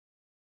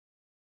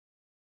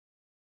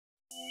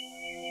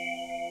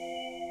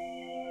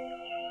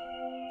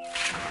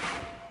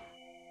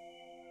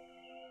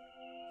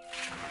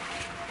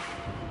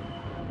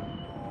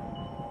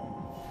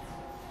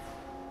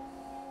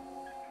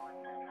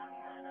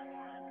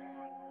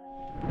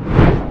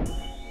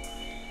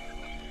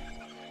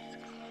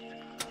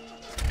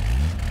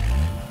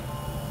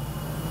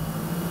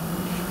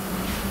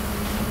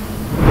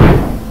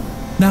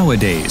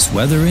Nowadays,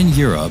 whether in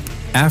Europe,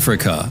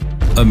 Africa,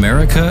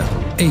 America,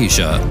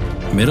 Asia,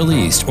 Middle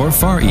East, or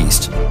Far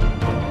East,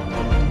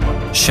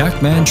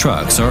 Shackman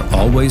trucks are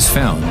always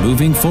found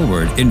moving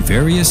forward in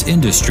various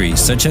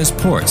industries such as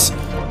ports,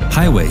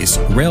 highways,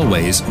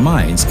 railways,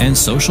 mines, and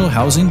social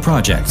housing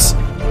projects.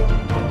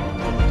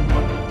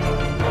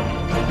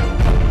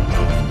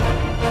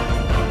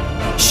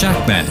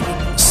 Shackman,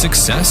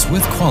 success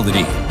with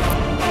quality.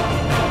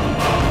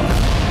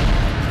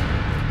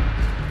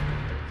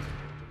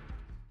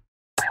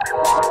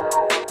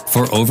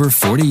 For over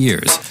 40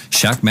 years,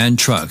 Shackman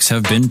trucks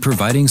have been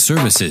providing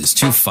services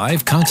to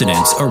 5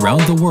 continents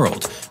around the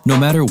world. No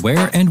matter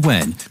where and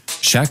when,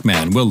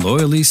 Shackman will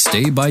loyally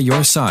stay by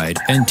your side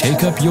and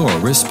take up your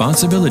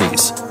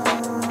responsibilities.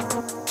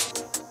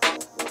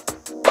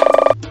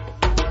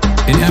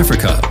 In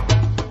Africa,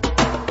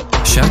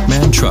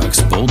 Shackman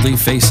Trucks boldly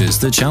faces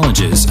the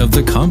challenges of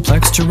the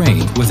complex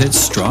terrain with its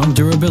strong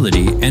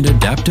durability and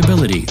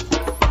adaptability.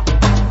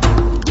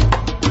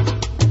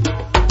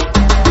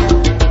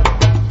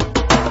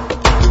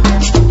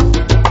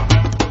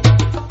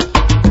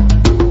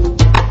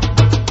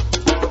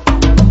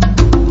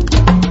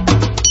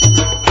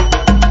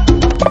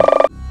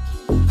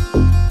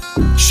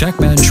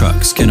 Shackman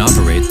trucks can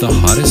operate the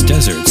hottest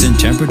deserts in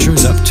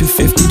temperatures up to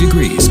 50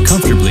 degrees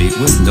comfortably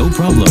with no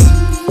problem.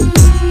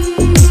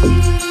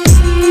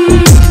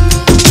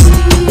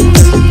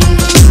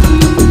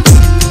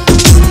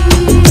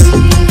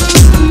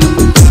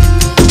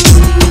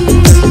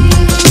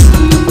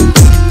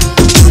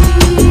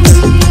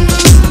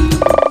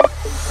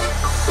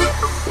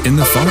 In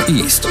the Far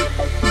East,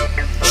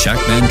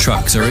 Shackman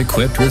trucks are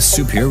equipped with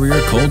superior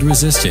cold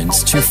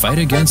resistance to fight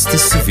against the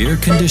severe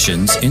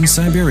conditions in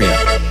Siberia.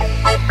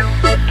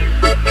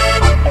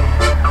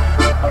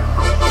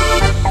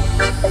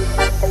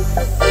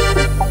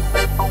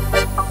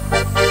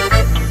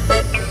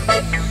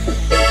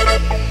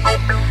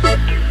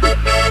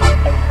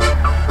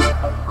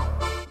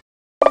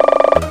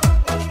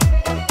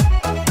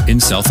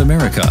 In South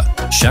America,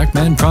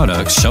 Shackman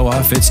products show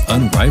off its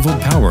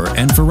unrivaled power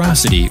and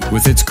veracity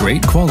with its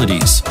great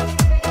qualities.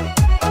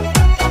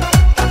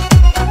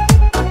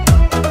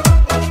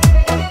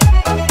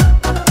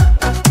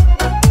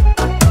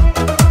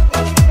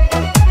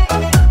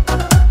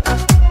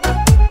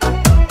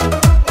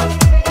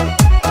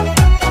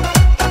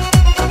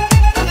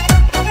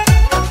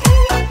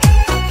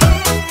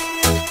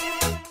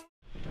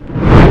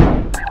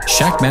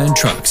 Shackman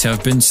trucks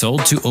have been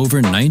sold to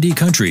over 90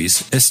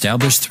 countries,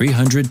 established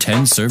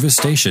 310 service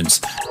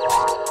stations,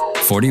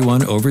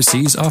 41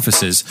 overseas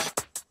offices,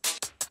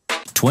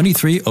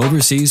 23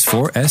 overseas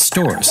 4S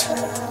stores,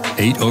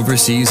 8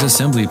 overseas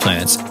assembly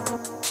plants,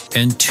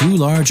 and 2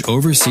 large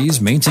overseas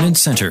maintenance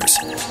centers.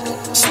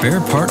 Spare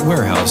part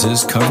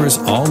warehouses covers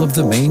all of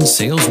the main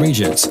sales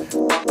regions.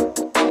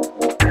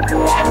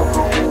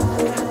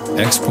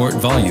 Export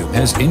volume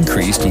has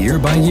increased year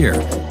by year,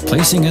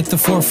 placing at the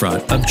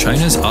forefront of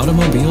China's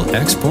automobile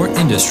export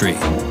industry.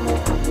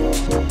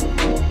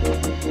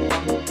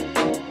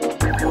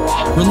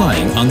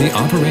 Relying on the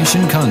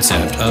operation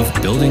concept of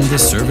building the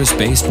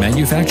service-based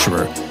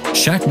manufacturer,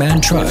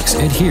 Shackman Trucks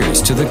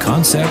adheres to the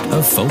concept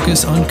of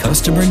focus on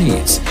customer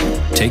needs,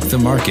 take the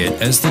market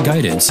as the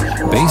guidance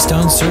based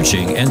on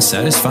searching and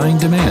satisfying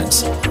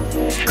demands,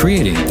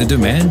 creating the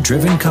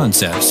demand-driven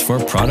concepts for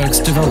products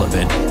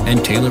development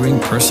and tailoring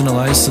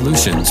personalized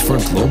solutions for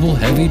global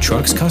heavy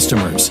trucks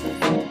customers.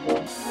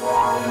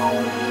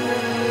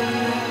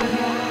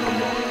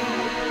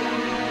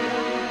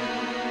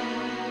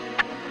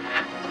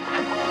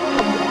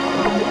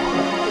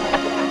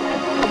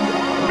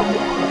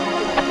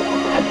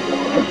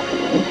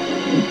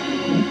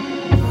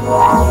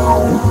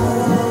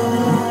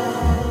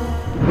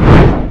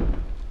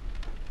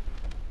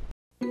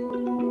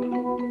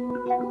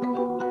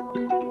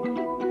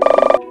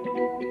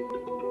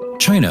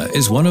 China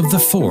is one of the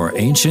 4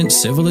 ancient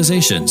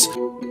civilizations.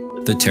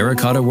 The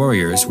terracotta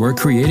warriors were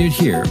created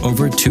here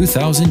over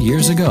 2,000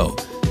 years ago.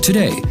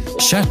 Today,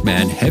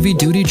 Shackman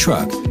heavy-duty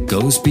truck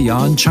goes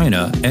beyond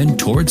China and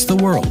towards the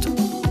world.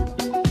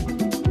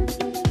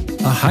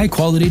 A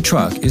high-quality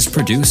truck is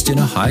produced in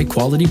a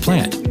high-quality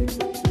plant.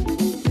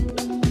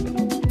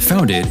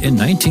 Founded in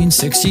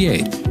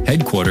 1968,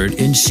 headquartered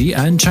in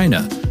Xi'an,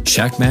 China,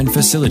 Shackman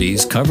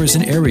Facilities covers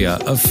an area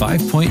of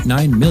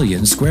 5.9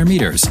 million square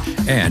meters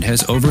and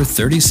has over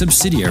 30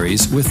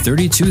 subsidiaries with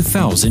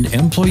 32,000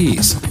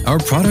 employees. Our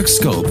product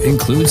scope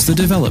includes the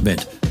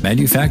development,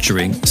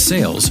 manufacturing,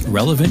 sales,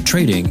 relevant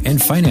trading,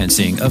 and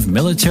financing of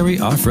military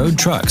off-road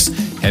trucks,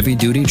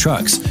 heavy-duty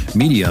trucks,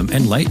 medium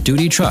and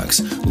light-duty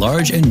trucks,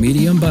 large and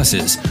medium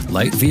buses,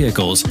 light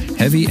vehicles,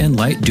 heavy and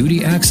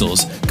light-duty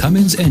axles,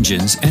 Cummins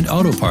engines and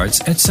auto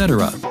parts,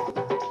 etc.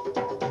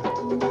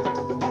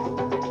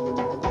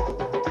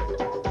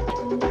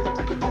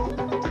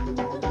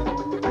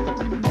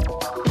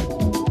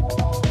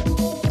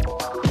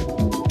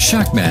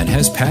 Shackman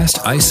has passed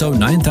ISO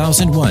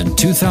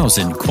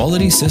 9001-2000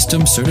 Quality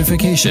System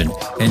Certification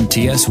and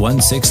TS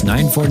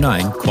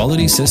 16949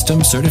 Quality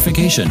System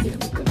Certification.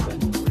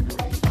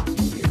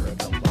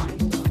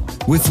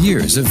 With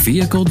years of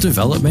vehicle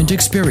development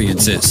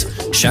experiences,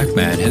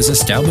 Shackman has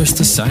established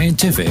the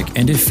scientific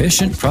and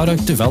efficient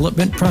product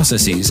development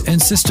processes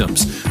and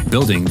systems,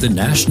 building the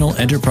National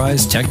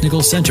Enterprise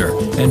Technical Center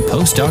and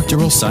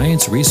Postdoctoral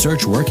Science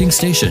Research Working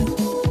Station,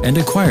 and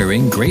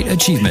acquiring great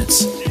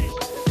achievements.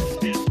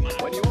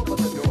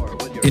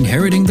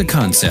 Inheriting the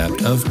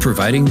concept of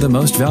providing the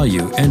most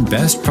value and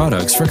best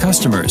products for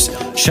customers,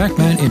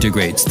 Shackman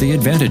integrates the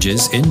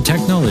advantages in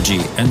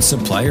technology and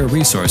supplier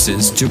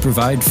resources to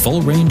provide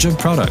full range of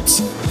products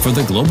for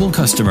the global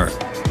customer.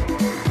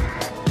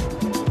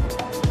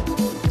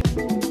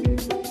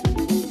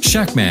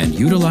 Shackman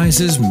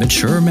utilizes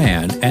mature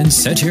MAN and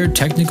Setir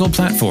technical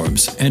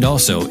platforms and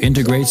also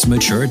integrates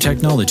mature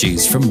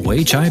technologies from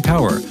Weichai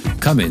Power,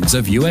 Cummins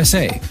of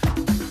USA,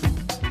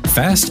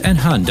 Fast and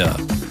Honda,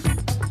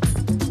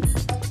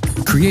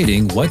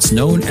 creating what's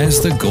known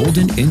as the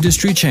golden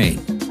industry chain.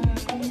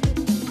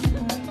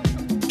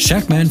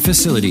 Shackman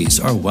facilities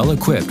are well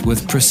equipped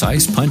with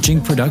precise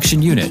punching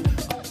production unit,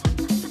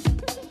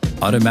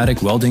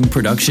 automatic welding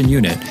production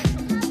unit,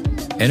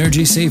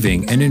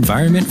 energy-saving and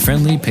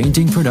environment-friendly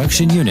painting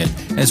production unit,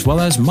 as well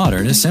as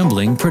modern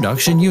assembling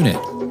production unit.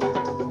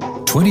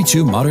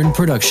 22 modern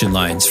production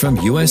lines from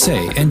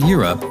USA and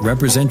Europe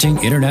representing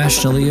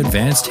internationally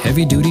advanced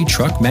heavy-duty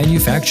truck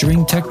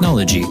manufacturing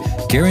technology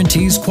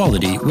guarantees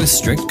quality with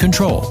strict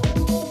control.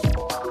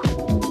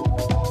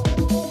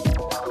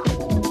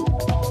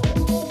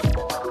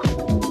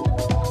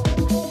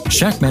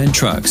 Shackman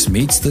Trucks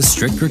meets the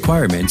strict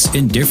requirements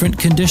in different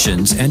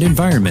conditions and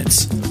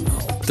environments.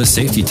 The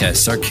safety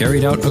tests are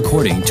carried out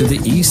according to the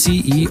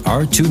ECE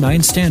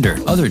R29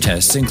 standard. Other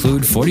tests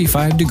include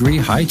 45-degree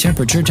high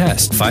temperature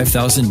test,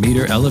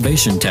 5,000-meter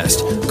elevation test,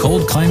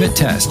 cold climate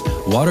test,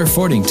 water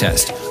fording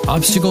test,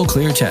 obstacle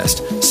clear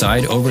test,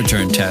 side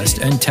overturn test,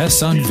 and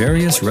tests on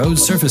various road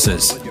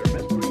surfaces.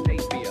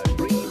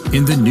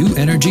 In the new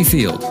energy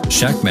field,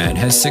 Shackman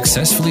has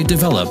successfully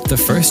developed the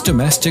first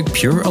domestic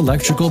pure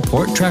electrical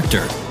port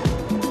tractor,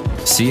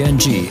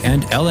 CNG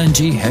and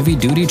LNG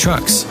heavy-duty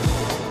trucks.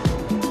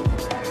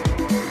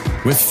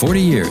 With 40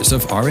 years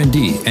of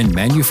R&D and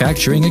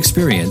manufacturing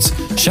experience,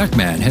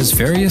 Shackman has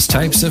various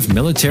types of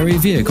military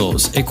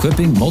vehicles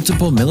equipping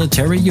multiple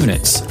military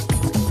units.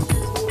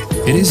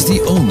 It is the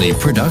only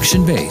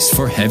production base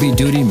for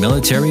heavy-duty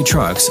military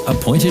trucks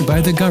appointed by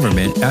the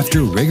government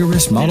after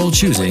rigorous model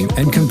choosing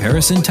and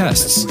comparison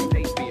tests.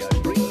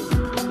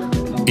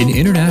 In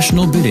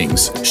international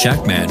biddings,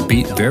 Shackman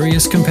beat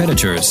various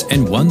competitors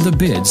and won the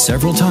bid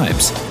several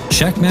times.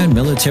 Shackman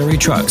military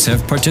trucks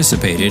have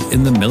participated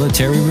in the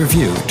military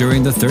review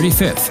during the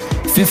 35th,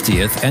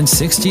 50th, and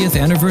 60th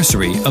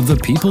anniversary of the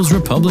People's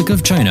Republic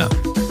of China.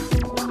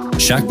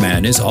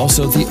 Shackman is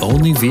also the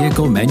only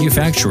vehicle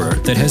manufacturer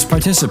that has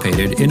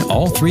participated in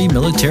all 3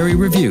 military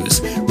reviews,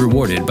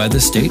 rewarded by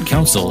the State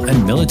Council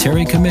and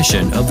Military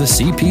Commission of the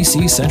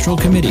CPC Central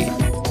Committee.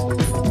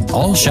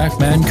 All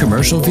Shackman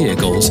commercial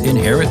vehicles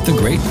inherit the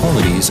great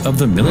qualities of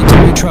the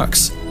military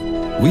trucks.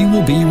 We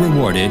will be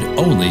rewarded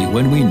only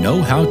when we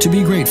know how to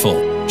be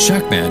grateful.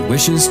 Shackman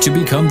wishes to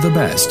become the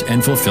best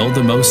and fulfill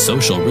the most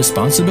social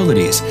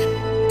responsibilities.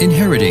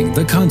 Inheriting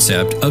the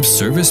concept of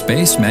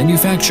service-based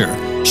manufacture,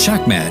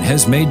 Shackman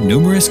has made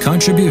numerous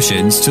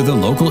contributions to the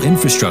local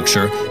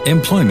infrastructure,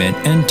 employment,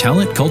 and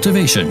talent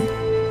cultivation.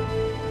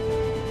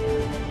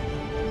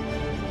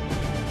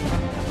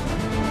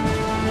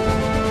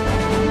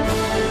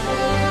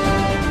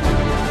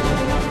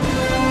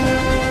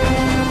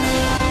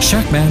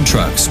 Shackman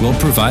Trucks will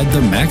provide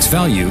the max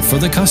value for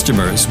the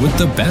customers with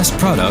the best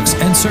products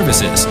and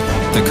services.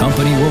 The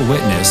company will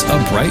witness a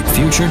bright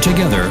future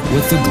together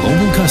with the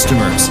global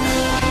customers.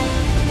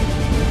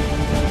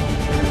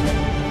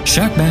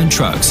 Shackman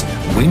Trucks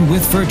win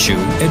with virtue,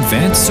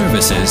 advanced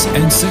services,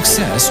 and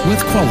success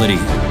with quality.